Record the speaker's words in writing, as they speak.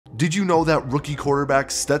Did you know that rookie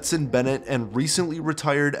quarterback Stetson Bennett and recently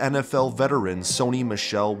retired NFL veteran Sony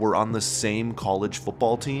Michel were on the same college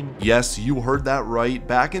football team? Yes, you heard that right.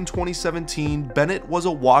 Back in 2017, Bennett was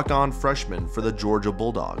a walk-on freshman for the Georgia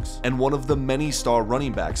Bulldogs, and one of the many star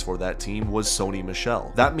running backs for that team was Sony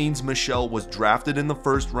Michel. That means Michel was drafted in the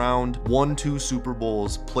first round, won 2 Super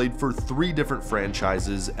Bowls, played for 3 different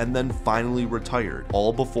franchises, and then finally retired,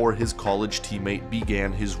 all before his college teammate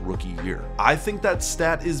began his rookie year. I think that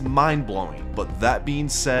stat is mind-blowing, but that being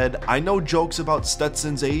said, I know jokes about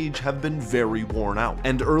Stetson's age have been very worn out,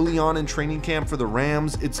 and early on in training camp for the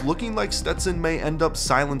Rams, it's looking like Stetson may end up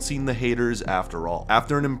silencing the haters after all.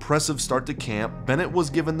 After an impressive start to camp, Bennett was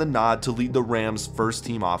given the nod to lead the Rams'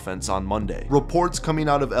 first-team offense on Monday. Reports coming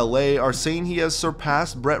out of LA are saying he has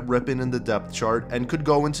surpassed Brett Rippon in the depth chart and could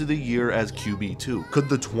go into the year as QB2. Could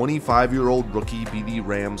the 25-year-old rookie be the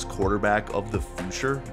Rams' quarterback of the future?